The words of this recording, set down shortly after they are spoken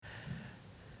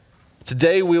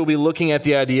Today we'll be looking at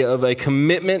the idea of a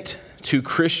commitment to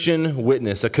Christian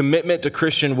witness, a commitment to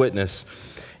Christian witness.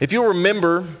 If you'll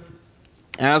remember,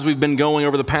 as we've been going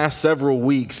over the past several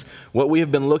weeks, what we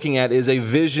have been looking at is a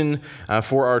vision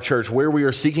for our church, where we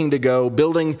are seeking to go,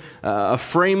 building a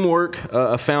framework,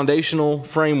 a foundational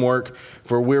framework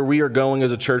for where we are going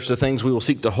as a church, the things we will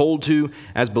seek to hold to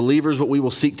as believers, what we will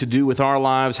seek to do with our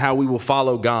lives, how we will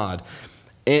follow God.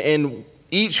 And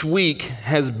each week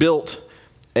has built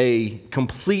a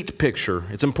complete picture.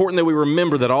 It's important that we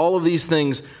remember that all of these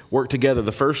things work together.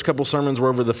 The first couple sermons were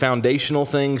over the foundational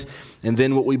things and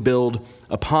then what we build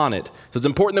upon it. So it's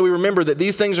important that we remember that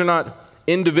these things are not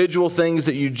individual things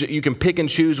that you can pick and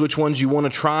choose which ones you want to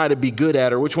try to be good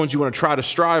at or which ones you want to try to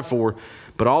strive for,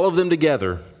 but all of them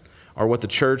together are what the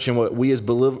church and what we as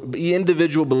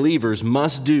individual believers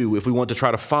must do if we want to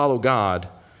try to follow God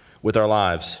with our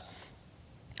lives.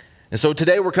 And so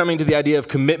today we're coming to the idea of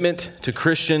commitment to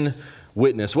Christian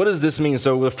witness. What does this mean?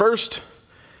 So the first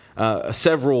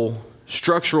several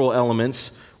structural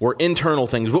elements or internal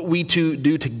things, what we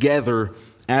do together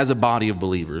as a body of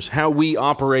believers, how we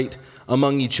operate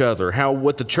among each other,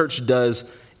 what the church does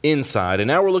inside. And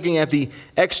now we're looking at the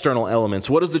external elements.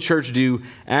 What does the church do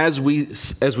as we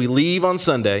leave on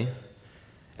Sunday,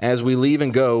 as we leave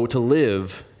and go to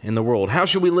live in the world? How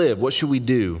should we live? What should we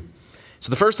do? So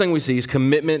the first thing we see is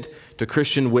commitment to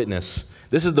Christian witness.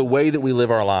 This is the way that we live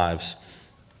our lives.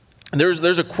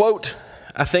 There's a quote,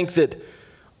 I think, that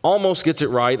almost gets it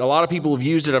right. A lot of people have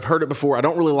used it. I've heard it before. I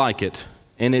don't really like it.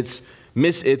 And it's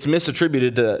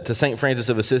misattributed to St. Francis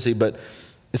of Assisi, but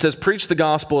it says, "Preach the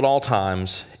gospel at all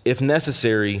times. If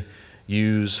necessary,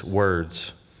 use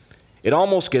words." It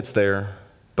almost gets there,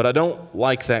 but I don't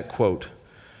like that quote.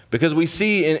 Because we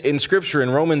see in Scripture,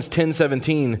 in Romans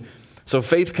 10:17, so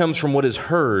faith comes from what is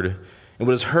heard, and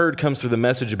what is heard comes through the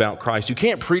message about Christ. You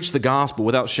can't preach the gospel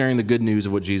without sharing the good news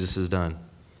of what Jesus has done.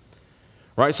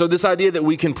 Right? So this idea that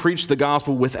we can preach the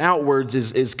gospel without words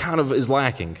is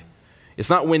lacking. It's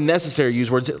not when necessary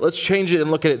use words. Let's change it and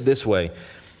look at it this way.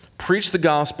 Preach the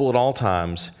gospel at all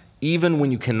times, even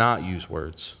when you cannot use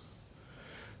words.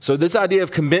 So this idea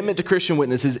of commitment to Christian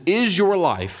witness is your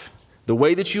life, the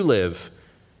way that you live,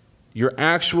 your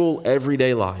actual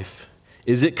everyday life.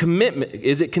 Is it commitment?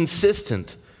 Is it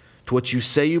consistent to what you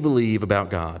say you believe about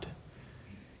God?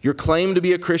 Your claim to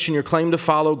be a Christian, your claim to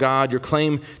follow God, your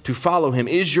claim to follow Him,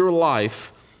 is your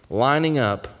life lining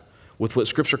up with what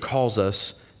Scripture calls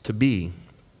us to be?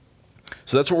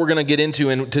 So that's what we're going to get into.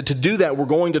 And to do that, we're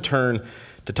going to turn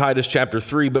to Titus chapter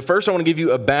 3. But first, I want to give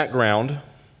you a background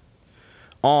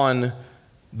on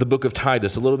the book of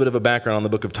Titus, a little bit of a background on the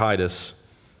book of Titus.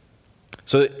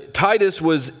 So Titus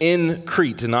was in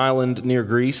Crete, an island near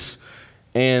Greece,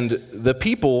 and the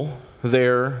people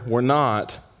there were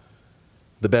not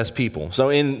the best people. So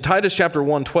in Titus chapter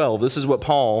 1:12, this is what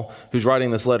Paul, who's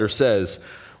writing this letter, says.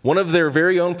 One of their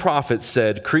very own prophets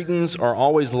said, "Cretans are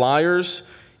always liars,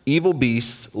 evil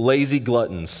beasts, lazy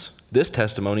gluttons." This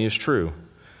testimony is true.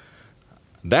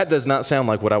 That does not sound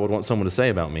like what I would want someone to say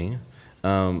about me,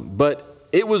 but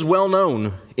it was well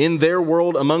known in their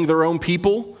world, among their own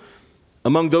people,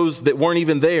 among those that weren't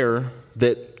even there,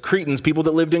 that Cretans, people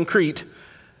that lived in Crete,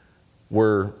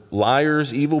 were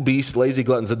liars, evil beasts, lazy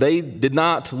gluttons, that they did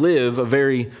not live a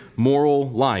very moral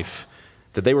life,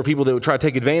 that they were people that would try to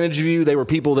take advantage of you, they were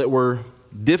people that were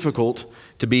difficult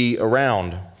to be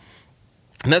around.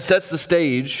 And that sets the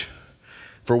stage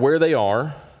for where they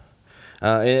are,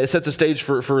 and it sets the stage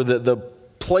for the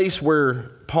place where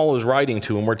Paul is writing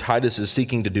to and where Titus is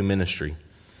seeking to do ministry.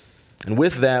 And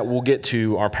with that, we'll get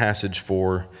to our passage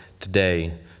for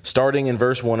today, starting in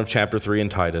verse 1 of chapter 3 in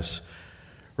Titus.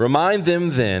 Remind them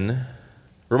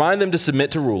to submit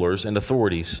to rulers and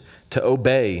authorities, to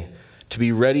obey, to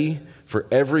be ready for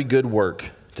every good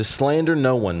work, to slander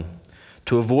no one,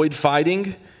 to avoid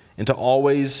fighting, and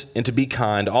to be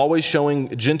kind, always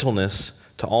showing gentleness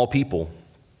to all people.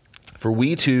 For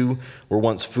we too were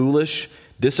once foolish,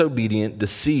 disobedient,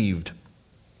 deceived,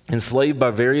 enslaved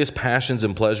by various passions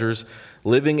and pleasures,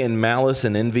 living in malice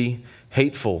and envy,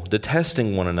 hateful,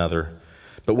 detesting one another.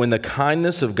 But when the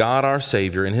kindness of God our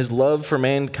Savior and His love for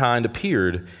mankind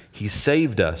appeared, He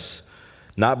saved us,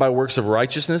 not by works of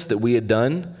righteousness that we had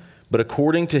done, but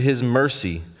according to His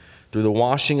mercy, through the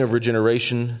washing of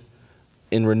regeneration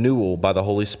in renewal by the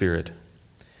Holy Spirit.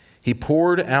 He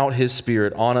poured out His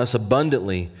Spirit on us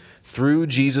abundantly through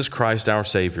Jesus Christ our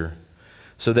Savior,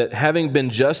 so that having been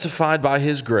justified by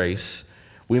His grace,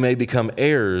 we may become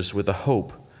heirs with the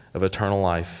hope of eternal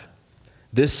life.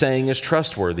 This saying is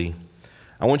trustworthy.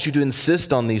 I want you to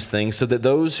insist on these things so that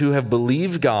those who have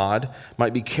believed God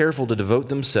might be careful to devote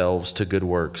themselves to good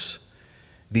works.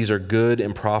 These are good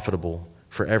and profitable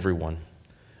for everyone.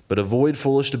 But avoid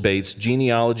foolish debates,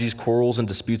 genealogies, quarrels, and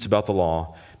disputes about the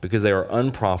law, because they are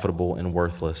unprofitable and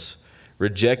worthless.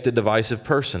 Reject a divisive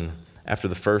person after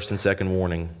the first and second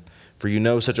warning, for you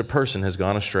know such a person has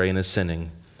gone astray and is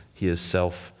sinning. He is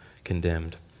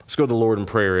self-condemned. Let's go to the Lord in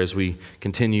prayer as we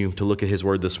continue to look at his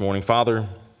word this morning. Father,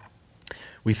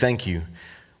 we thank you.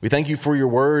 We thank you for your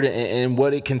word and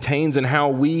what it contains and how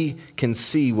we can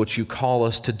see what you call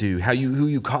us to do, who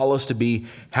you call us to be,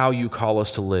 how you call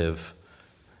us to live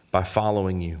by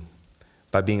following you,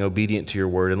 by being obedient to your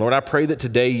word. And Lord, I pray that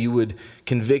today you would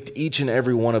convict each and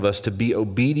every one of us to be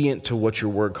obedient to what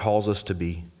your word calls us to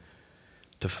be,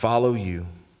 to follow you,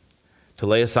 to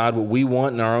lay aside what we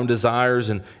want and our own desires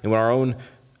and our own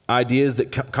ideas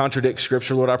that contradict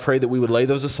Scripture. Lord, I pray that we would lay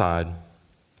those aside,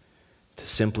 to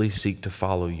simply seek to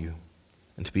follow you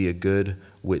and to be a good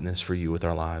witness for you with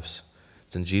our lives.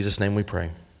 It's in Jesus' name we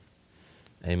pray.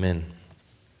 Amen.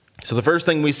 So the first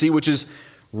thing we see, which is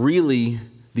really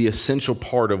the essential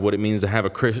part of what it means to have a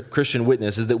Christian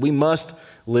witness, is that we must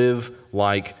live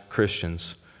like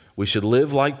Christians. We should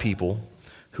live like people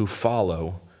who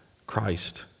follow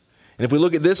Christ. And if we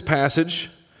look at this passage,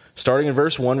 starting in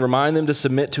verse 1, remind them to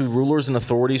submit to rulers and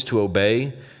authorities, to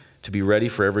obey, to be ready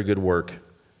for every good work.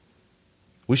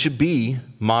 We should be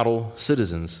model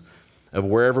citizens of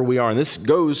wherever we are. And this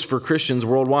goes for Christians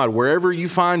worldwide. Wherever you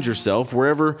find yourself,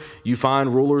 wherever you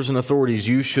find rulers and authorities,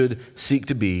 you should seek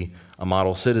to be a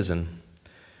model citizen.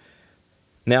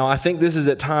 Now, I think this is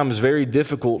at times very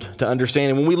difficult to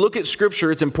understand. And when we look at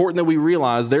Scripture, it's important that we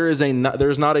realize there is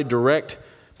not a direct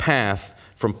path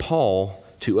from Paul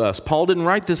to us. Paul didn't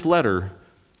write this letter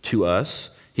to us.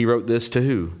 He wrote this to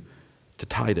who? To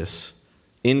Titus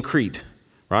in Crete.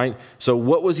 Right? So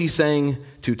what was he saying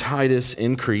to Titus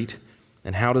in Crete,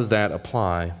 and how does that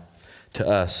apply to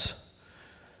us?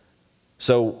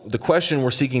 So the question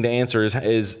we're seeking to answer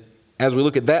is as we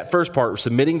look at that first part,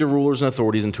 submitting to rulers and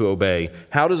authorities and to obey,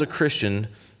 how does a Christian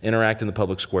interact in the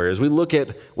public square? As we look at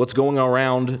what's going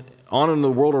on in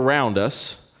the world around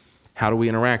us, how do we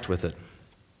interact with it?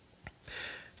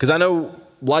 Because I know,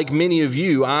 like many of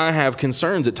you, I have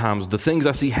concerns at times, the things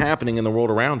I see happening in the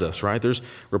world around us, right? There's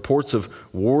reports of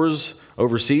wars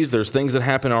overseas. There's things that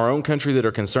happen in our own country that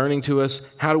are concerning to us.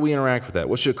 How do we interact with that?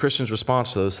 What should a Christian's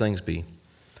response to those things be?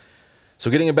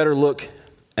 So getting a better look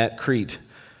at Crete.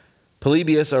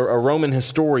 Polybius, a Roman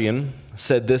historian,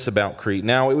 said this about Crete.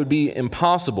 Now, it would be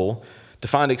impossible to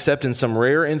find, except in some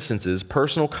rare instances,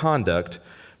 personal conduct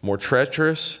more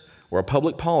treacherous or a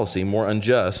public policy more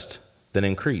unjust than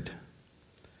in Crete.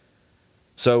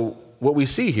 So what we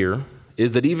see here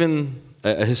is that even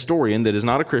a historian that is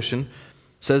not a Christian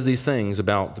says these things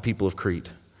about the people of Crete.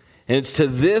 And it's to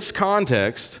this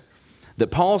context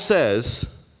that Paul says,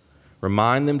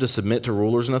 remind them to submit to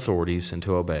rulers and authorities and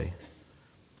to obey.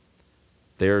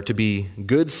 They are to be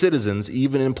good citizens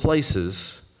even in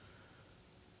places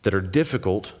that are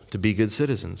difficult to be good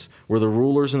citizens, where the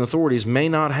rulers and authorities may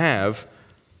not have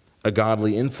a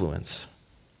godly influence.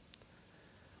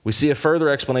 We see a further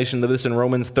explanation of this in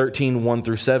Romans 13, 1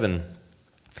 through 7.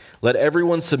 Let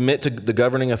everyone submit to the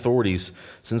governing authorities,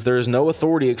 since there is no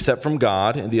authority except from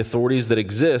God, and the authorities that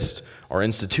exist are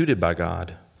instituted by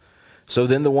God. So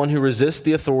then the one who resists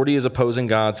the authority is opposing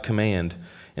God's command,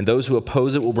 and those who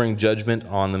oppose it will bring judgment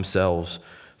on themselves.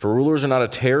 For rulers are not a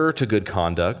terror to good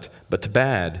conduct, but to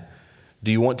bad.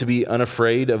 Do you want to be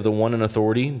unafraid of the one in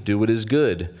authority? Do what is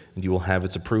good, and you will have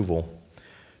its approval.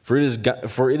 For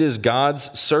it is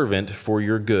God's servant for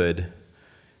your good.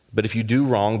 But if you do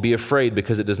wrong, be afraid,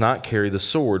 because it does not carry the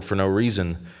sword for no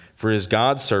reason. For it is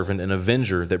God's servant, an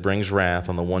avenger that brings wrath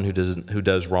on the one who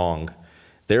does wrong.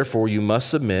 Therefore you must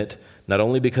submit, not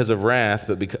only because of wrath,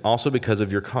 but also because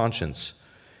of your conscience.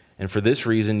 And for this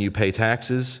reason you pay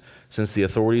taxes, since the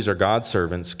authorities are God's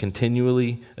servants,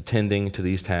 continually attending to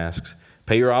these tasks.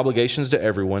 Pay your obligations to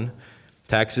everyone.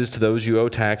 Taxes to those you owe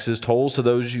taxes, tolls to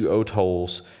those you owe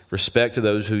tolls, respect to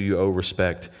those who you owe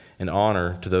respect, and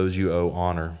honor to those you owe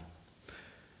honor.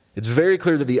 It's very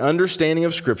clear that the understanding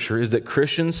of Scripture is that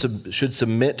Christians should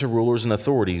submit to rulers and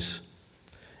authorities,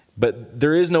 but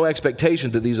there is no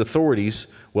expectation that these authorities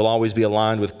will always be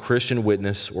aligned with Christian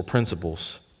witness or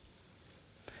principles.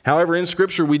 However, in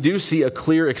Scripture, we do see a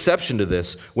clear exception to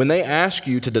this when they ask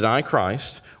you to deny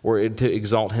Christ or to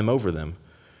exalt him over them.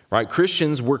 Right?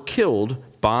 Christians were killed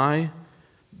by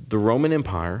the Roman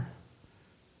Empire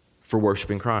for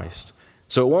worshiping Christ.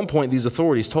 So at one point, these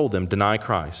authorities told them, deny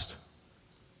Christ.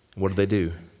 What did they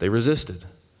do? They resisted.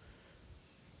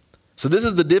 So this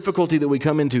is the difficulty that we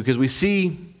come into, because we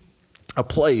see a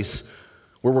place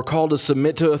where we're called to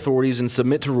submit to authorities and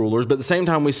submit to rulers, but at the same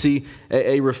time we see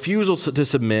a refusal to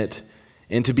submit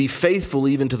and to be faithful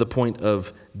even to the point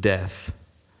of death.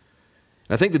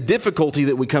 And I think the difficulty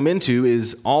that we come into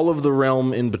is all of the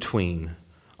realm in between,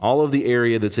 all of the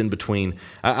area that's in between.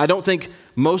 I don't think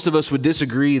most of us would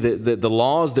disagree that the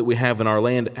laws that we have in our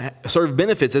land serve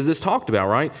benefits, as this talked about,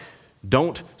 right?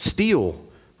 Don't steal,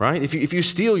 right? If you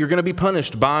steal, you're going to be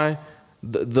punished by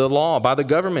the law, by the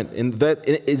government, and that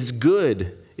is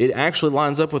good. It actually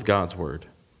lines up with God's word.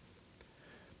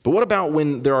 But what about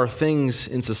when there are things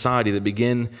in society that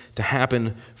begin to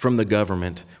happen from the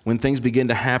government, when things begin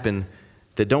to happen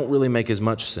that don't really make as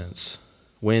much sense,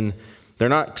 when they're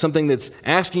not something that's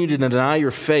asking you to deny your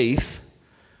faith,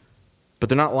 but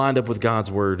they're not lined up with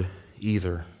God's word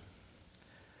either?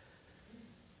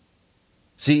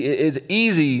 See, it's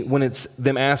easy when it's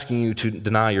them asking you to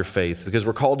deny your faith, because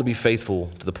we're called to be faithful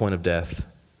to the point of death.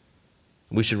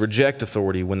 We should reject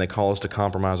authority when they call us to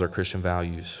compromise our Christian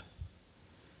values.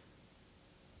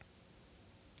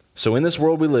 So in this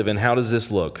world we live in, how does this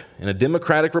look? In a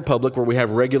democratic republic where we have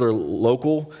regular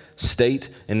local, state,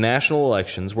 and national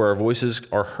elections where our voices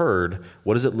are heard,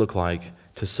 what does it look like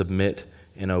to submit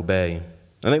and obey?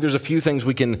 I think there's a few things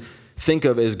we can think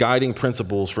of as guiding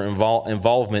principles for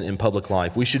involvement in public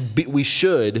life. We should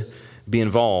be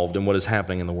involved in what is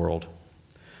happening in the world.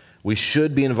 We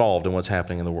should be involved in what's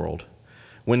happening in the world.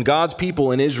 When God's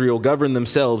people in Israel governed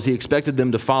themselves, he expected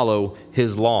them to follow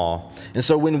his law. And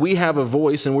so when we have a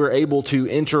voice and we're able to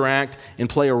interact and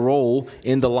play a role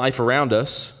in the life around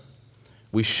us,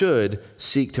 we should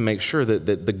seek to make sure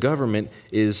that the government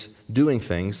is doing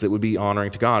things that would be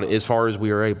honoring to God as far as we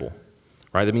are able.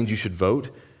 Right? That means you should vote.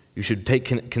 You should take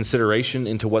consideration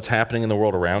into what's happening in the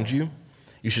world around you.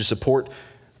 You should support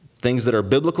things that are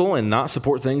biblical and not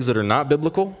support things that are not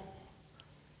biblical.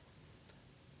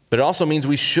 But it also means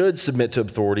we should submit to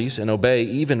authorities and obey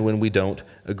even when we don't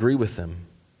agree with them.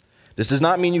 This does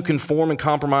not mean you conform and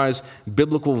compromise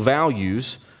biblical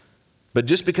values, but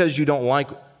just because you don't like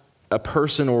a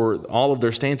person or all of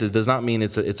their stances does not mean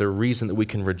it's a reason that we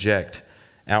can reject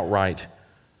outright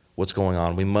what's going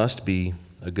on. We must be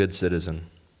a good citizen.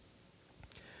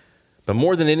 But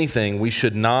more than anything, we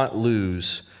should not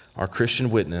lose our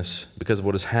Christian witness because of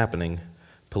what is happening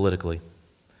politically.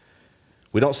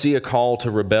 We don't see a call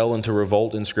to rebel and to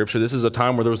revolt in Scripture. This is a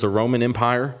time where there was the Roman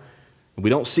Empire. We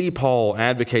don't see Paul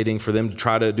advocating for them to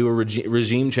try to do a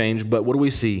regime change, but what do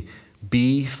we see?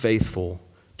 Be faithful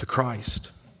to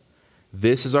Christ.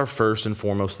 This is our first and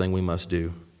foremost thing we must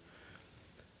do.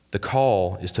 The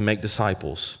call is to make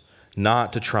disciples,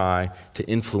 not to try to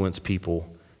influence people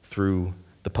through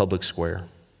the public square.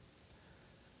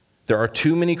 There are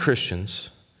too many Christians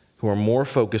who are more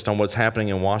focused on what's happening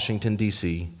in Washington,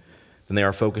 D.C., than they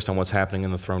are focused on what's happening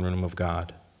in the throne room of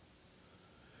God.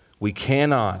 We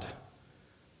cannot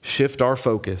shift our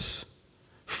focus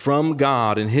from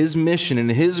God and his mission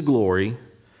and his glory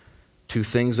to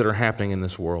things that are happening in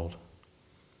this world.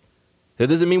 That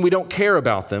doesn't mean we don't care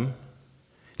about them.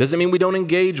 Doesn't mean we don't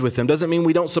engage with them. Doesn't mean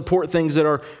we don't support things that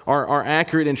are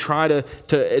accurate and try to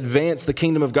advance the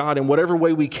kingdom of God in whatever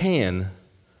way we can.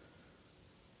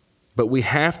 But we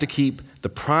have to keep the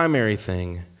primary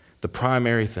thing the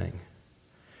primary thing.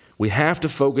 We have to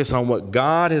focus on what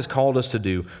God has called us to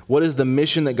do. What is the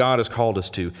mission that God has called us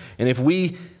to? And if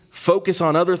we focus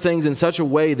on other things in such a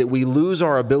way that we lose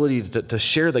our ability to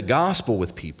share the gospel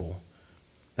with people,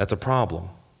 that's a problem.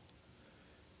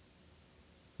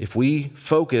 If we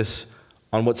focus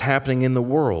on what's happening in the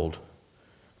world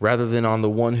rather than on the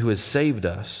one who has saved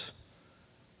us,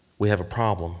 we have a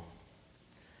problem.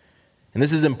 And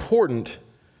this is important.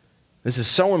 This is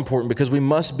so important because we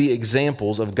must be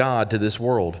examples of God to this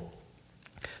world.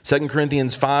 2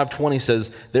 Corinthians 5:20 says,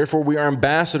 "Therefore we are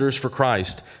ambassadors for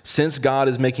Christ, since God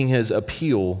is making his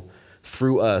appeal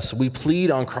through us. We plead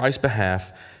on Christ's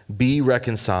behalf, be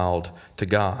reconciled to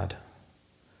God."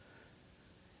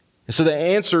 And so the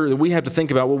answer that we have to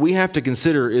think about, what we have to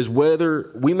consider is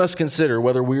whether we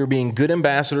are being good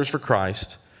ambassadors for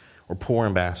Christ or poor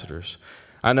ambassadors.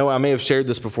 I know I may have shared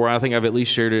this before. I think I've at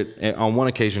least shared it on one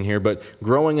occasion here, but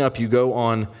growing up, you go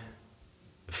on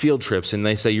field trips and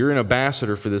they say, you're an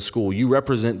ambassador for this school. You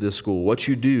represent this school. What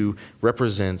you do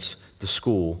represents the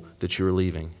school that you're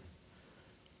leaving.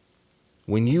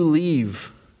 When you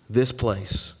leave this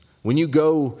place, when you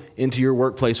go into your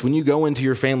workplace, when you go into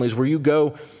your families, where you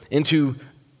go into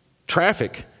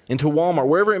traffic, into Walmart,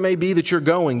 wherever it may be that you're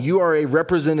going, you are a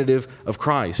representative of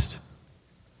Christ.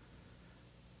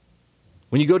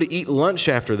 When you go to eat lunch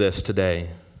after this today,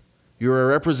 you're a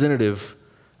representative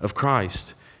of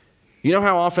Christ. You know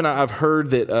how often I've heard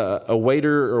that a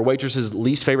waiter or waitress's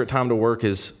least favorite time to work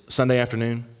is Sunday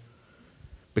afternoon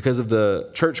because of the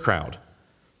church crowd?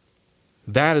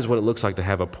 That is what it looks like to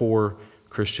have a poor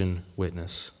Christian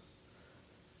witness.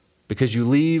 Because you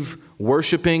leave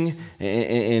worshiping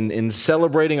and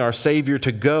celebrating our Savior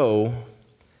to go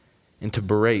and to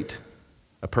berate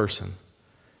a person.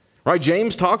 Right?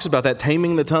 James talks about that,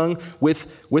 taming the tongue.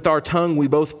 With our tongue, we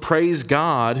both praise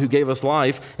God who gave us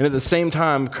life and at the same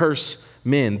time curse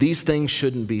men. These things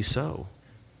shouldn't be so.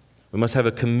 We must have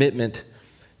a commitment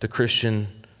to Christian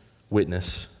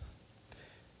witness.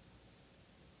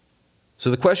 So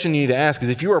the question you need to ask is,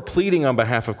 if you are pleading on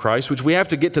behalf of Christ, which we have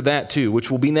to get to that too, which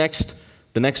will be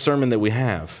the next sermon that we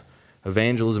have,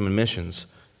 evangelism and missions.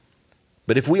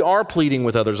 But if we are pleading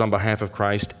with others on behalf of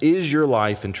Christ, is your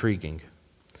life intriguing?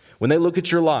 When they look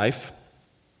at your life,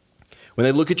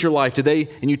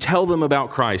 and you tell them about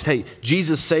Christ, hey,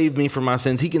 Jesus saved me from my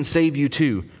sins, he can save you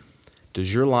too.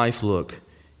 Does your life look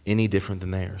any different than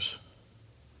theirs?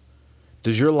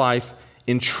 Does your life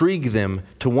intrigue them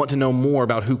to want to know more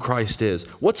about who Christ is?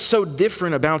 What's so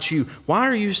different about you? Why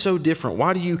are you so different?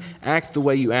 Why do you act the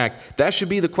way you act? That should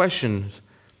be the question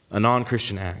a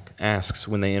non-Christian asks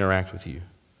when they interact with you.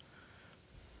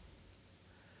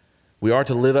 We are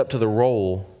to live up to the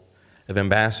role of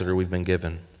ambassador we've been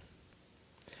given.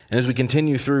 And as we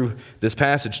continue through this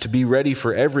passage, to be ready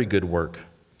for every good work.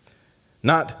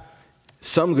 Not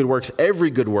some good works, every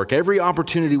good work. Every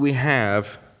opportunity we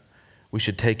have, we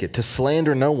should take it. To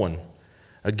slander no one.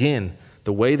 Again,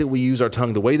 the way that we use our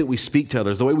tongue, the way that we speak to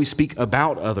others, the way we speak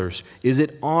about others, is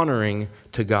it honoring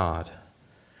to God?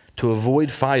 To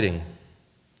avoid fighting.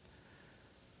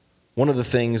 One of the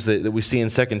things that we see in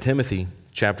 2 Timothy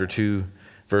chapter 2,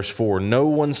 verse 4, no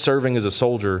one serving as a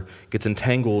soldier gets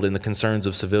entangled in the concerns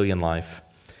of civilian life.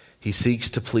 He seeks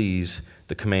to please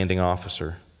the commanding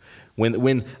officer.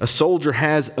 When a soldier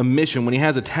has a mission, when he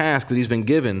has a task that he's been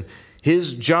given,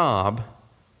 his job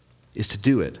is to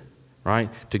do it, right?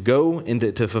 To go and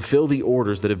to fulfill the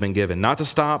orders that have been given. Not to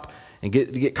stop and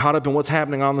get caught up in what's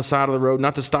happening on the side of the road.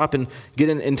 Not to stop and get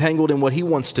entangled in what he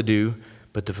wants to do,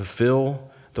 but to fulfill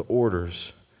the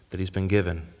orders that he's been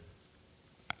given.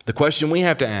 The question we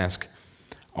have to ask,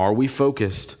 are we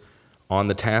focused on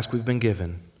the task we've been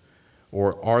given,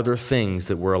 or are there things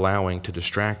that we're allowing to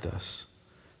distract us?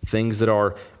 Things that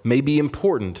are maybe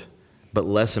important, but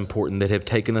less important, that have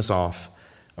taken us off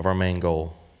of our main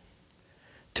goal.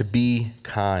 To be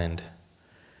kind.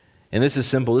 And this is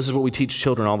simple. This is what we teach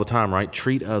children all the time, right?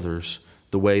 Treat others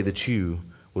the way that you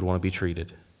would want to be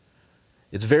treated.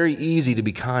 It's very easy to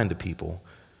be kind to people,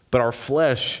 but our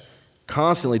flesh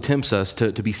constantly tempts us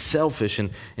to be selfish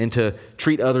and to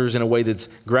treat others in a way that's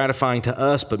gratifying to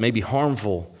us, but maybe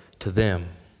harmful to them.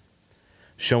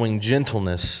 Showing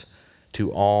gentleness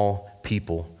to all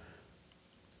people.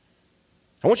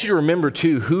 I want you to remember,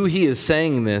 too, who he is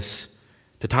saying this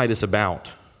to Titus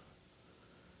about.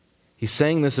 He's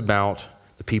saying this about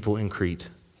the people in Crete,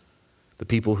 the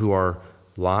people who are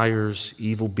liars,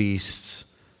 evil beasts,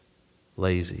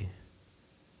 lazy.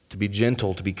 To be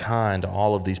gentle, to be kind to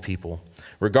all of these people.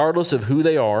 Regardless of who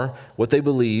they are, what they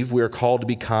believe, we are called to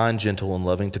be kind, gentle, and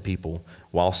loving to people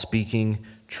while speaking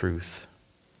truth.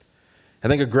 I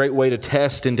think a great way to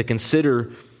test and to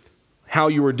consider how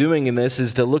you are doing in this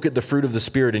is to look at the fruit of the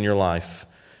Spirit in your life.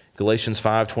 Galatians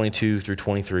 5:22 through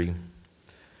 23.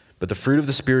 But the fruit of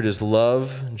the Spirit is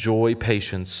love, joy,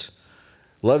 peace,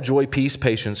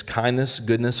 kindness,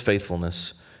 goodness,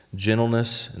 faithfulness,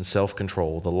 gentleness, and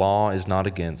self-control. The law is not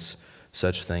against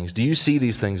such things. Do you see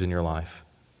these things in your life?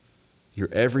 Your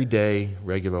everyday,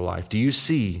 regular life. Do you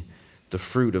see the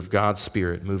fruit of God's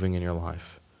Spirit moving in your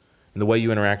life? In the way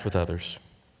you interact with others?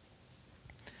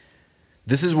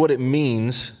 This is what it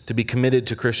means to be committed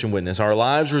to Christian witness. Our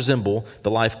lives resemble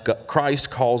the life Christ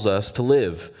calls us to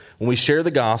live. When we share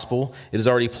the gospel, it is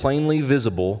already plainly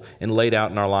visible and laid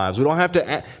out in our lives.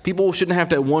 People shouldn't have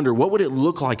to wonder, what would it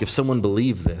look like if someone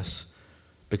believed this?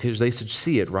 Because they should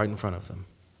see it right in front of them.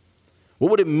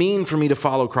 What would it mean for me to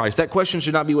follow Christ? That question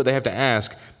should not be what they have to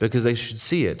ask, because they should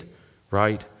see it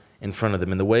right in front of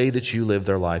them in the way that you live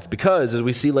their life. Because, as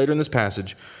we see later in this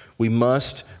passage, we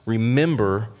must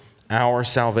remember our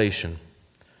salvation.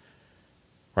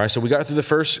 All right, so we got through the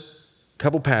first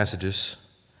couple passages,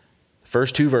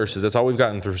 first two verses. That's all we've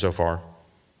gotten through so far.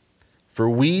 For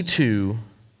we too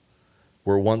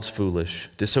were once foolish,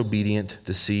 disobedient,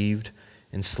 deceived,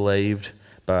 enslaved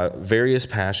by various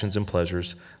passions and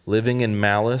pleasures, living in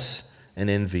malice and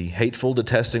envy, hateful,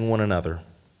 detesting one another.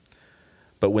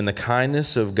 But when the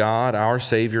kindness of God, our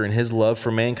Savior, and his love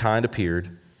for mankind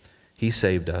appeared, he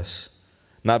saved us,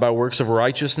 not by works of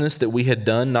righteousness that we had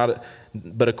done,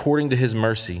 but according to his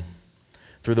mercy,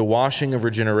 through the washing of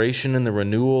regeneration and the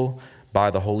renewal by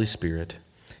the Holy Spirit.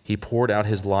 He poured out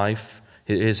his life,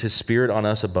 his Spirit on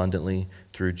us abundantly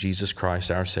through Jesus Christ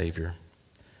our Savior,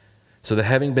 so that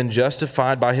having been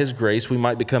justified by his grace, we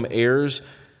might become heirs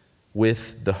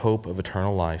with the hope of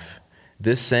eternal life.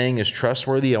 This saying is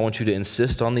trustworthy. I want you to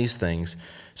insist on these things,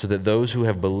 so that those who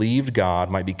have believed God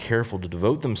might be careful to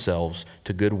devote themselves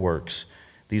to good works.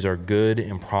 These are good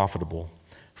and profitable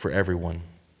for everyone.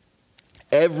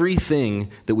 Everything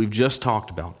that we've just talked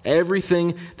about,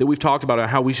 everything that we've talked about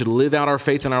how we should live out our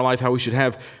faith in our life, how we should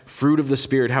have fruit of the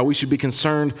Spirit, how we should be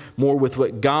concerned more with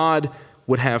what God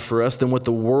would have for us than what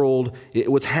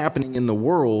what's happening in the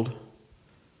world,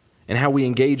 and how we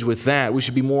engage with that. We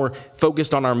should be more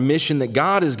focused on our mission that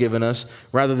God has given us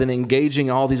rather than engaging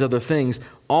all these other things.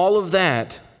 All of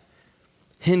that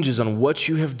hinges on what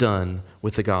you have done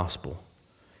with the gospel.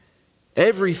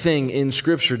 Everything in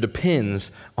Scripture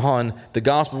depends on the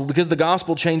gospel, because the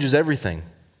gospel changes everything.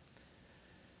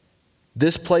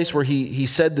 This place where he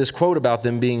said this quote about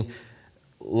them being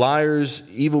liars,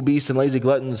 evil beasts, and lazy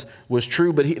gluttons was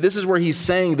true, but this is where he's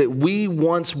saying that we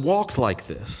once walked like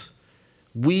this.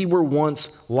 We were once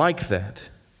like that.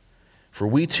 For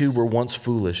we too were once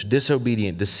foolish,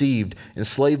 disobedient, deceived,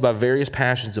 enslaved by various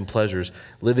passions and pleasures,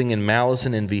 living in malice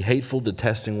and envy, hateful,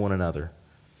 detesting one another.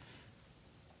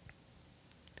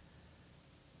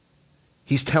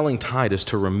 He's telling Titus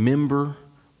to remember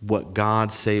what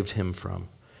God saved him from.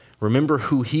 Remember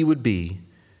who he would be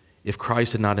if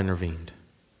Christ had not intervened.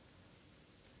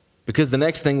 Because the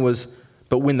next thing was,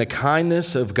 but when the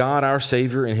kindness of God our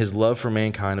Savior and his love for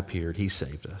mankind appeared, he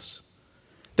saved us.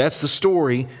 That's the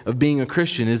story of being a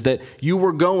Christian, is that you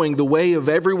were going the way of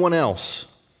everyone else.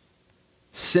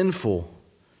 Sinful,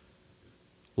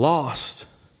 lost.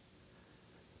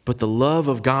 But the love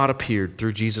of God appeared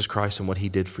through Jesus Christ and what he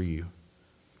did for you.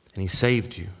 And he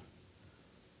saved you.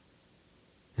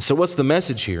 And so what's the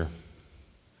message here?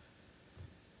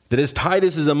 That as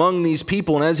Titus is among these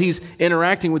people and as he's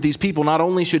interacting with these people, not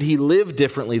only should he live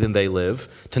differently than they live,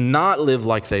 to not live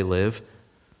like they live,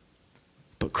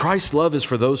 but Christ's love is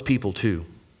for those people too.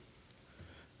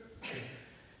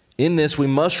 In this, we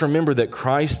must remember that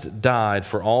Christ died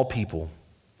for all people.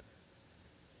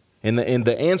 And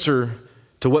the answer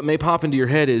to what may pop into your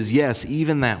head is yes,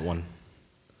 even that one.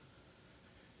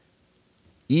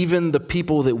 Even the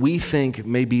people that we think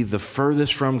may be the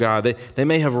furthest from God, they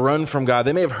may have run from God,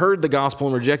 they may have heard the gospel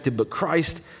and rejected, but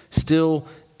Christ still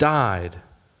died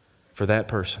for that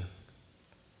person.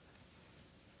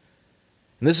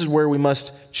 And this is where we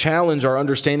must challenge our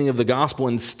understanding of the gospel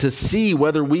and to see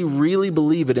whether we really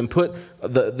believe it and put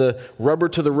the rubber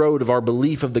to the road of our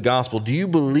belief of the gospel. Do you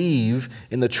believe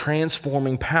in the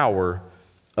transforming power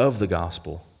of the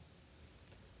gospel?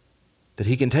 That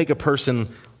he can take a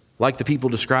person like the people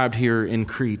described here in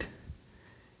Crete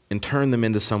and turn them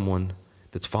into someone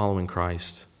that's following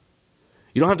Christ.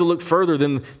 You don't have to look further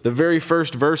than the very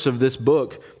first verse of this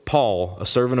book. Paul, a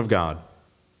servant of God,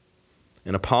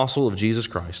 an apostle of Jesus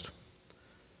Christ.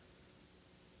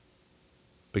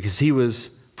 Because he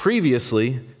was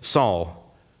previously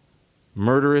Saul,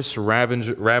 murderous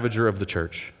ravager of the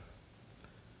church.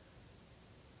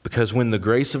 Because when the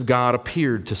grace of God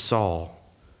appeared to Saul,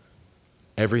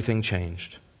 everything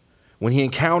changed. When he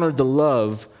encountered the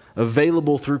love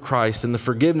available through Christ and the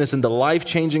forgiveness and the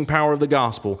life-changing power of the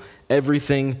gospel,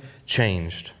 everything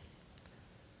changed.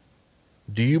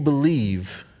 Do you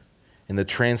believe in the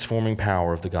transforming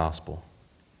power of the gospel?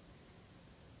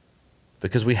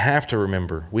 Because we have to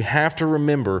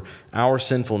remember our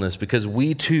sinfulness, because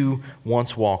we too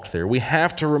once walked there. We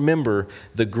have to remember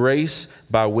the grace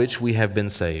by which we have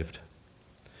been saved.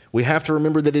 We have to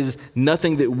remember that it is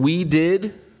nothing that we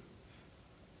did,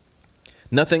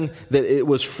 nothing that it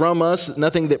was from us,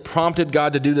 nothing that prompted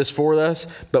God to do this for us,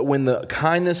 but when the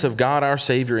kindness of God our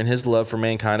Savior and his love for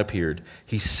mankind appeared,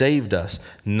 he saved us,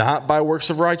 not by works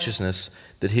of righteousness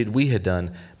that we had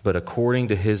done, but according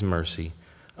to his mercy,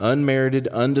 unmerited,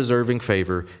 undeserving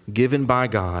favor given by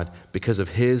God because of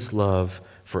his love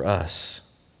for us.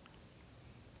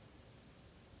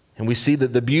 And we see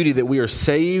that the beauty that we are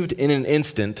saved in an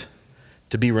instant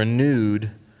to be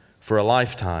renewed for a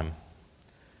lifetime.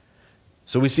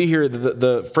 So we see here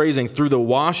the phrasing, through the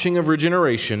washing of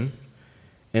regeneration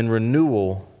and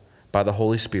renewal by the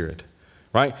Holy Spirit,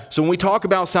 right? So when we talk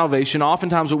about salvation,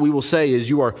 oftentimes what we will say is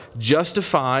you are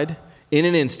justified in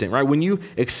an instant, right? When you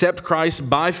accept Christ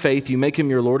by faith, you make him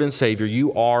your Lord and Savior,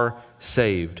 you are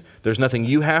saved. There's nothing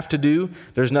you have to do.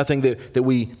 There's nothing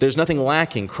there's nothing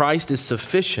lacking. Christ is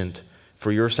sufficient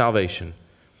for your salvation.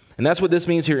 And that's what this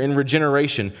means here in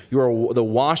regeneration. You are the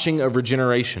washing of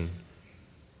regeneration.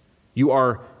 You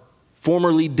are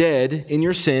formerly dead in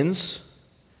your sins,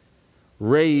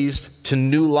 raised to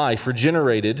new life,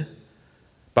 regenerated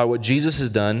by what Jesus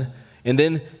has done, and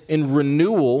then in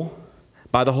renewal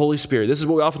by the Holy Spirit. This is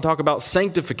what we often talk about,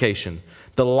 sanctification,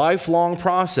 the lifelong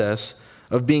process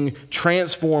of being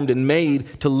transformed and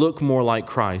made to look more like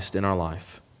Christ in our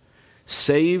life.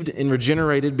 Saved and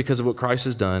regenerated because of what Christ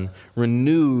has done,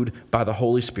 renewed by the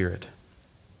Holy Spirit.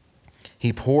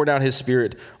 He poured out His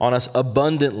Spirit on us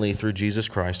abundantly through Jesus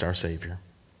Christ, our Savior.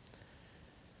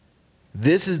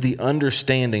 This is the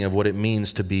understanding of what it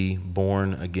means to be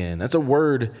born again. That's a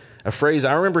word, a phrase.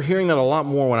 I remember hearing that a lot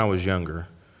more when I was younger.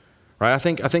 Right? I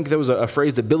think there was a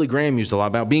phrase that Billy Graham used a lot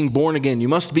about being born again. You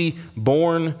must be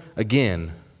born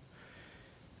again.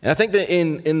 And I think that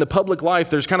in the public life,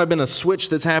 there's kind of been a switch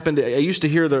that's happened. I used to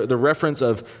hear the reference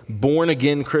of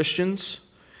born-again Christians,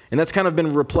 and that's kind of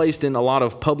been replaced in a lot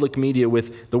of public media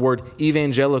with the word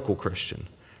evangelical Christian.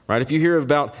 Right? If you hear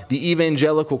about the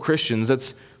evangelical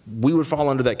Christians, we would fall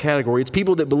under that category. It's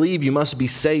people that believe you must be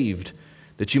saved,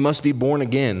 that you must be born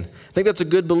again. I think that's a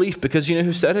good belief because you know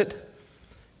who said it?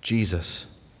 Jesus.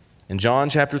 In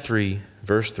John chapter 3,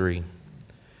 verse 3.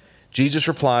 Jesus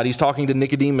replied, he's talking to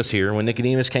Nicodemus here, when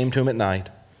Nicodemus came to him at night,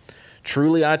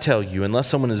 "Truly I tell you, unless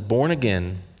someone is born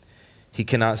again, he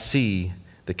cannot see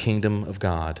the kingdom of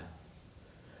God."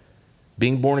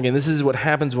 Being born again, this is what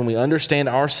happens when we understand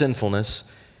our sinfulness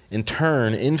and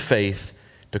turn in faith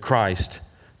to Christ.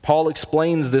 Paul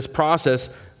explains this process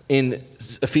in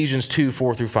Ephesians 2,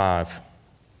 4 through 5.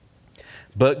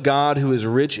 "But God, who is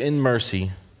rich in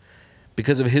mercy,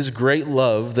 because of His great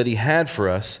love that He had for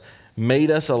us,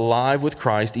 made us alive with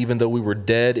Christ, even though we were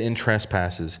dead in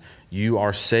trespasses. You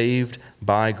are saved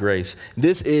by grace."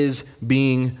 This is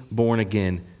being born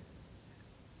again.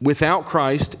 Without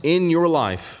Christ in your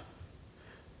life,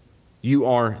 you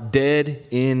are dead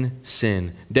in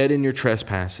sin, dead in your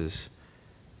trespasses.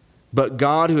 But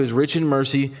God, who is rich in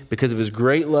mercy, because of His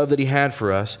great love that He had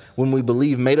for us, when we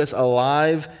believe, made us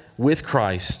alive with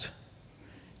Christ,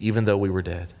 even though we were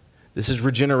dead. This is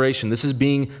regeneration. This is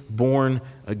being born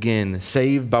again,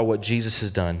 saved by what Jesus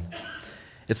has done.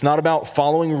 It's not about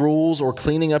following rules or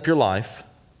cleaning up your life.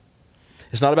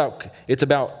 It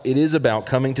is about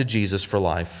coming to Jesus for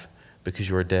life because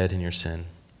you are dead in your sin.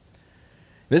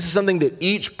 This is something that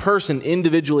each person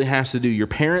individually has to do. Your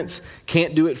parents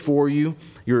can't do it for you.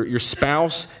 Your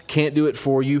spouse can't do it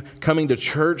for you. Coming to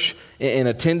church and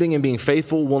attending and being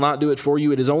faithful will not do it for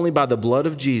you. It is only by the blood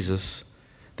of Jesus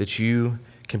that you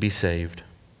can be saved.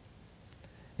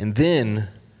 And then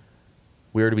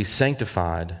we are to be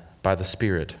sanctified by the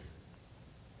Spirit.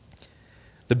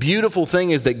 The beautiful thing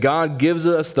is that God gives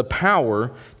us the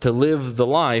power to live the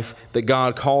life that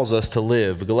God calls us to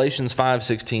live. Galatians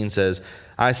 5:16 says,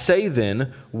 "I say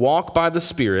then, walk by the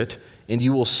Spirit, and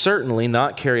you will certainly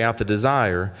not carry out the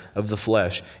desire of the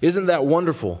flesh." Isn't that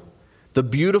wonderful? The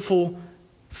beautiful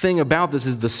thing about this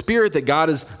is the Spirit that God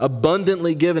has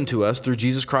abundantly given to us through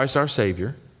Jesus Christ our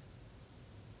Savior.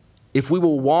 If we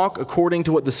will walk according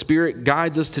to what the Spirit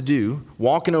guides us to do,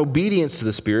 walk in obedience to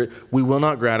the Spirit, we will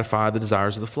not gratify the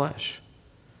desires of the flesh.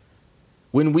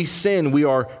 When we sin, we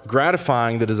are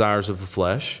gratifying the desires of the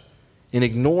flesh and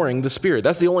ignoring the Spirit.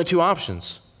 That's the only two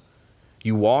options.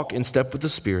 You walk in step with the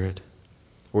Spirit,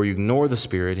 or you ignore the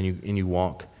Spirit and you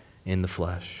walk in the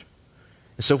flesh.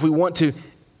 And so if we want to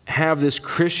have this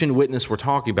Christian witness we're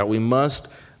talking about, we must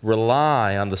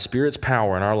rely on the Spirit's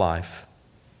power in our life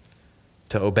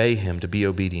to obey Him, to be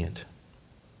obedient.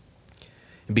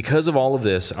 And because of all of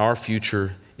this, our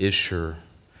future is sure,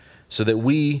 so that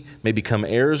we may become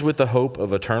heirs with the hope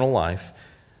of eternal life.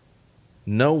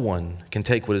 No one can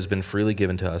take what has been freely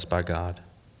given to us by God.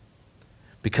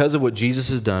 Because of what Jesus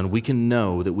has done, we can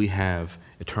know that we have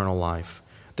eternal life,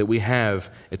 that we have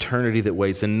eternity that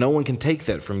waits, and no one can take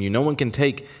that from you. No one can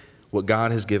take what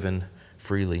God has given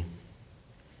freely.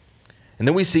 And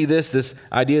then we see this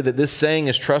idea that this saying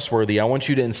is trustworthy. I want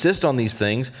you to insist on these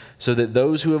things so that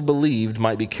those who have believed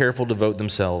might be careful to devote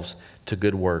themselves to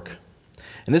good work.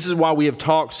 And this is why we have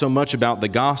talked so much about the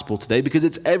gospel today, because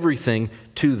it's everything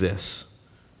to this.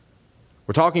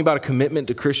 We're talking about a commitment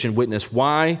to Christian witness.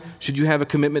 Why should you have a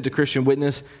commitment to Christian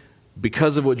witness?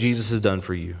 Because of what Jesus has done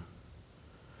for you.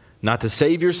 Not to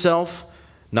save yourself,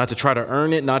 not to try to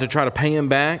earn it, not to try to pay Him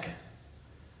back,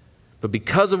 but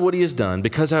because of what He has done,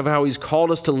 because of how He's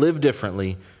called us to live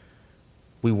differently,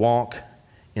 we walk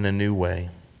in a new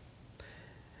way.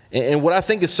 And what I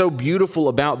think is so beautiful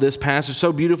about this passage,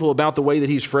 so beautiful about the way that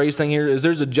he's phrased things here, is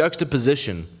there's a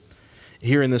juxtaposition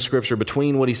here in this scripture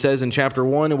between what he says in chapter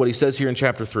 1 and what he says here in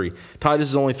chapter 3. Titus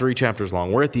is only 3 chapters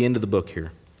long. We're at the end of the book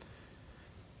here.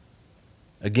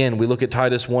 Again, we look at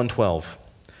Titus 1:12.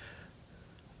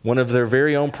 One of their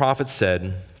very own prophets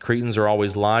said, Cretans are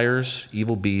always liars,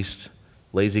 evil beasts,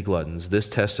 lazy gluttons. This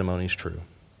testimony is true.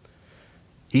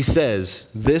 He says,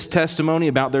 this testimony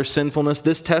about their sinfulness,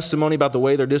 this testimony about the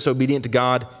way they're disobedient to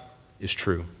God is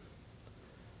true.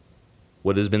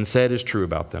 What has been said is true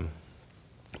about them.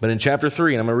 But in chapter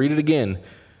 3, and I'm going to read it again,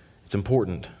 it's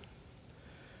important.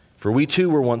 For we too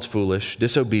were once foolish,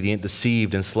 disobedient,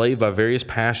 deceived, enslaved by various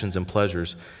passions and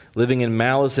pleasures, living in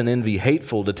malice and envy,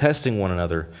 hateful, detesting one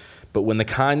another. But when the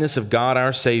kindness of God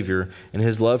our Savior and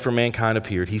his love for mankind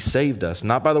appeared, he saved us,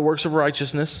 not by the works of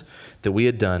righteousness that we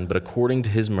had done, but according to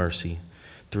his mercy,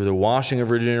 through the washing of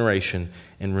regeneration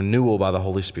and renewal by the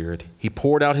Holy Spirit. He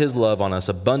poured out his love on us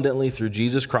abundantly through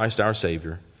Jesus Christ our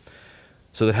Savior,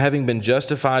 so that having been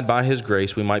justified by his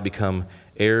grace, we might become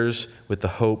heirs with the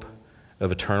hope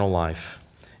of eternal life.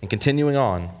 And continuing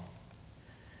on,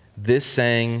 this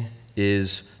saying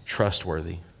is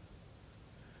trustworthy.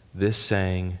 This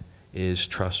saying is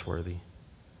trustworthy.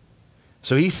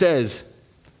 So he says,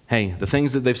 hey, the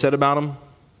things that they've said about him,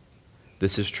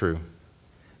 this is true.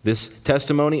 This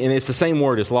testimony, and it's the same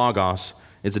word as logos.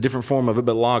 It's a different form of it,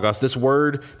 but logos. This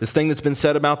word, this thing that's been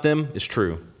said about them is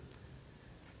true.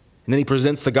 And then he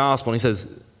presents the gospel and he says,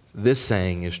 this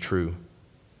saying is true.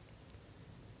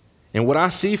 And what I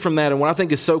see from that and what I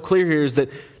think is so clear here is that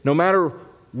no matter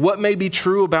what may be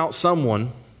true about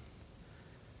someone,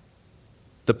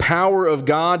 the power of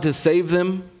God to save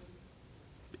them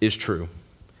is true,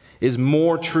 is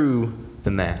more true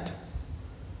than that.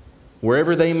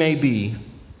 Wherever they may be,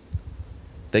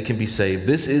 they can be saved.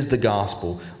 This is the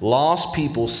gospel. Lost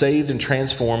people saved and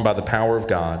transformed by the power of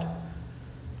God.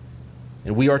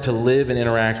 And we are to live and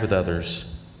interact with others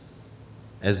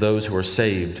as those who are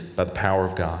saved by the power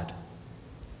of God.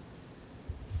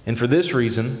 And for this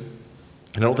reason,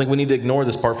 and I don't think we need to ignore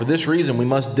this part, for this reason we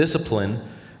must discipline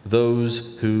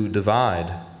those who divide.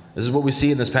 This is what we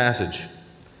see in this passage.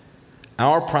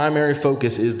 Our primary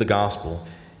focus is the gospel,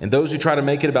 and those who try to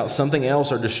make it about something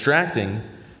else are distracting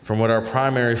from what our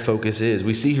primary focus is.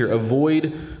 We see here,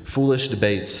 avoid foolish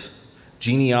debates,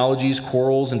 genealogies,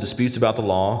 quarrels, and disputes about the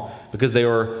law, because they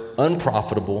are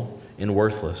unprofitable and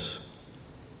worthless.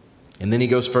 And then he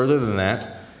goes further than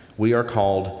that. We are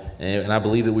called, and I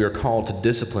believe that we are called to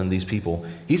discipline these people.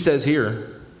 He says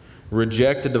here,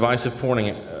 reject a divisive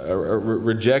person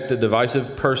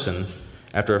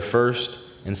after a first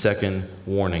and second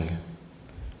warning.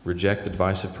 Reject the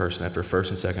divisive person after a first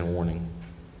and second warning.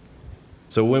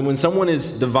 So when someone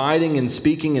is dividing and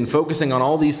speaking and focusing on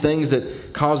all these things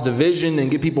that cause division and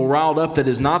get people riled up that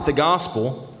is not the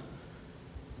gospel,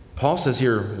 Paul says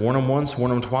here, warn them once,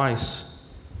 warn them twice,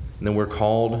 and then we're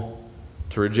called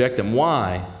to reject them.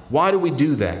 Why? Why do we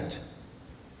do that?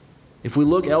 If we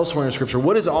look elsewhere in Scripture,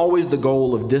 what is always the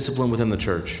goal of discipline within the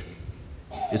church?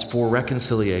 It's for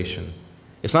reconciliation.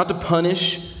 It's not to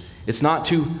punish. It's not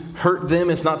to hurt them.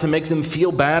 It's not to make them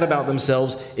feel bad about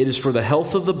themselves. It is for the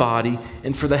health of the body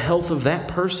and for the health of that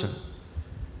person.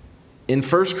 In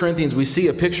 1 Corinthians, we see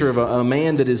a picture of a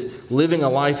man that is living a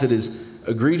life that is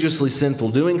egregiously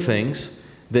sinful, doing things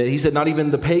that he said not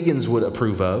even the pagans would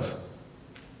approve of.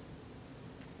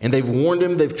 And they've warned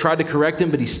him, they've tried to correct him,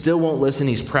 but he still won't listen.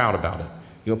 He's proud about it.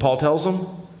 You know what Paul tells them?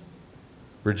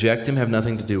 Reject him, have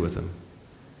nothing to do with him.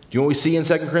 Do you know what we see in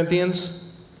 2 Corinthians?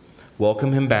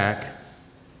 Welcome him back.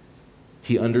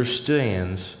 He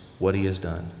understands what he has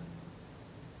done.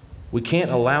 We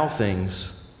can't allow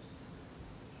things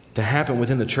to happen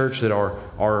within the church that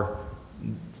are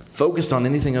focused on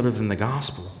anything other than the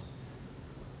gospel.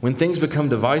 When things become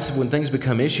divisive, when things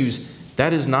become issues,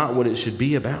 that is not what it should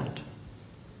be about.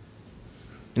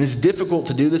 And it's difficult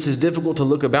to do this. It's difficult to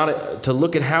look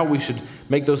at how we should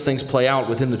make those things play out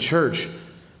within the church.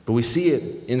 But we see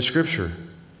it in Scripture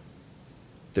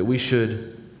that we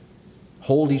should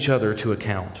hold each other to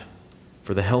account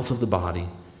for the health of the body,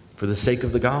 for the sake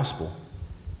of the gospel.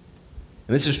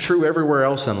 And this is true everywhere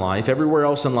else in life. Everywhere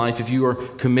else in life, if you are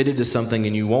committed to something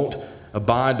and you won't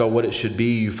abide by what it should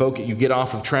be, you get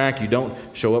off of track, you don't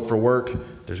show up for work,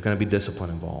 there's going to be discipline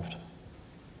involved.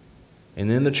 And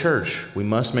in the church, we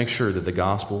must make sure that the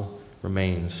gospel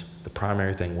remains the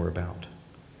primary thing we're about.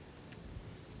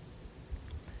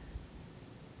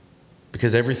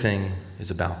 Because everything is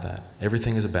about that.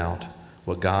 Everything is about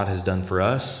what God has done for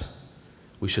us.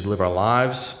 We should live our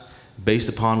lives based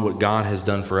upon what God has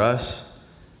done for us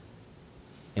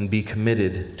and be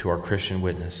committed to our Christian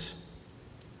witness.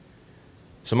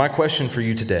 So my question for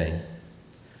you today,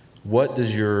 what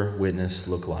does your witness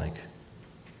look like?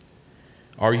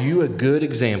 Are you a good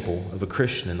example of a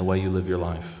Christian in the way you live your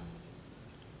life?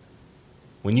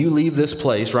 When you leave this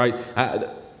place, right?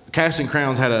 Casting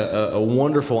Crowns had a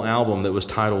wonderful album that was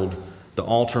titled The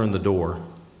Altar and the Door.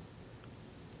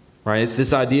 Right? It's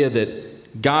this idea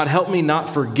that God, help me not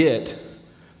forget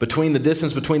between the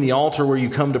distance between the altar where you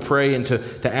come to pray and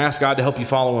to ask God to help you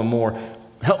follow Him more.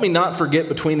 Help me not forget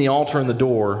between the altar and the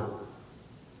door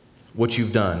what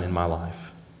you've done in my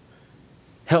life.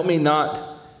 Help me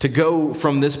not to go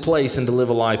from this place and to live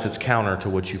a life that's counter to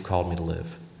what you've called me to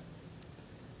live.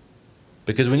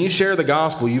 Because when you share the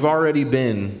gospel, you've already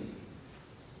been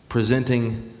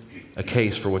presenting a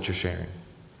case for what you're sharing.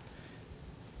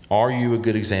 Are you a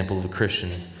good example of a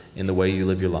Christian in the way you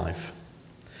live your life?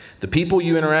 The people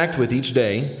you interact with each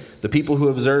day, the people who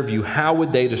observe you, how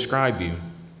would they describe you?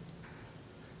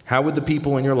 How would the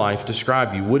people in your life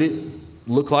describe you? Would it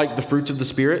look like the fruits of the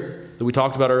Spirit that we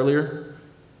talked about earlier?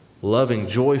 Loving,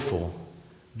 joyful,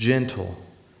 gentle,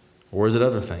 or is it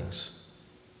other things?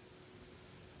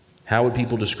 How would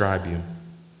people describe you?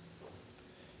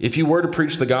 If you were to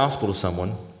preach the gospel to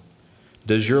someone,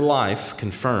 does your life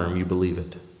confirm you believe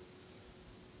it?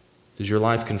 Does your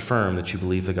life confirm that you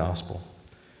believe the gospel?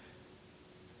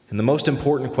 And the most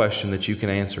important question that you can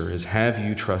answer is, have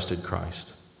you trusted Christ?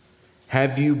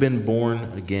 Have you been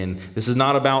born again? This is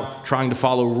not about trying to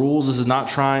follow rules. This is not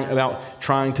about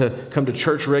trying to come to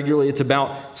church regularly. It's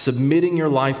about submitting your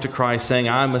life to Christ, saying,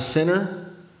 I'm a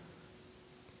sinner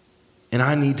and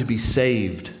I need to be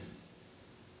saved.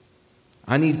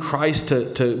 I need Christ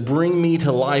to bring me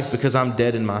to life because I'm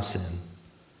dead in my sin.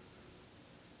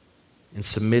 And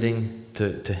submitting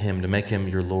to Him, to make Him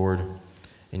your Lord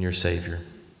and your Savior.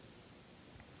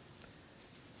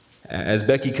 As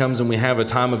Becky comes and we have a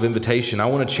time of invitation, I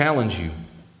want to challenge you.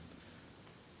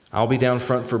 I'll be down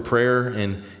front for prayer,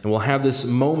 and we'll have this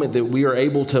moment that we are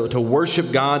able to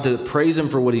worship God, to praise Him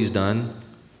for what He's done,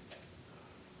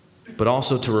 but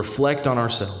also to reflect on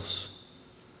ourselves.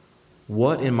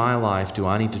 What in my life do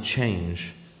I need to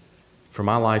change for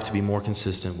my life to be more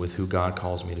consistent with who God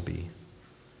calls me to be?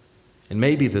 And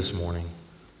maybe this morning,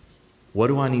 what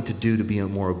do I need to do to be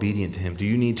more obedient to Him? Do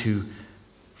you need to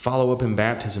follow up in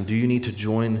baptism? Do you need to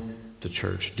join the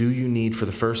church? Do you need, for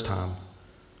the first time,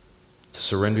 to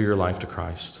surrender your life to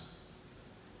Christ?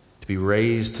 To be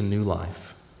raised to new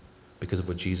life because of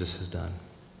what Jesus has done?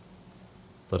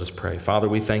 Let us pray. Father,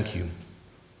 we thank You.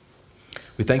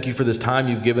 We thank You for this time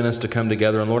You've given us to come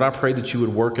together. And Lord, I pray that You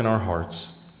would work in our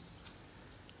hearts.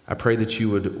 I pray that You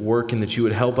would work and that You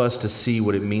would help us to see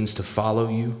what it means to follow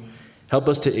You. Help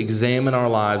us to examine our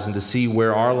lives and to see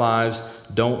where our lives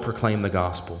don't proclaim the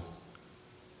gospel.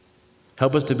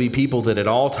 Help us to be people that at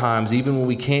all times, even when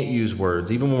we can't use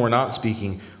words, even when we're not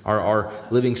speaking, are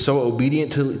living so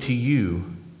obedient to You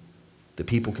that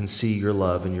people can see Your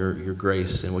love and Your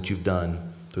grace and what You've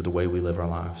done through the way we live our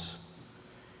lives.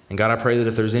 And God, I pray that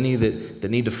if there's any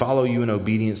that need to follow You in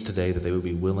obedience today, that they would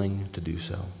be willing to do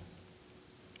so.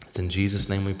 It's in Jesus'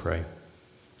 name we pray.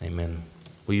 Amen.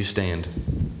 Will you stand?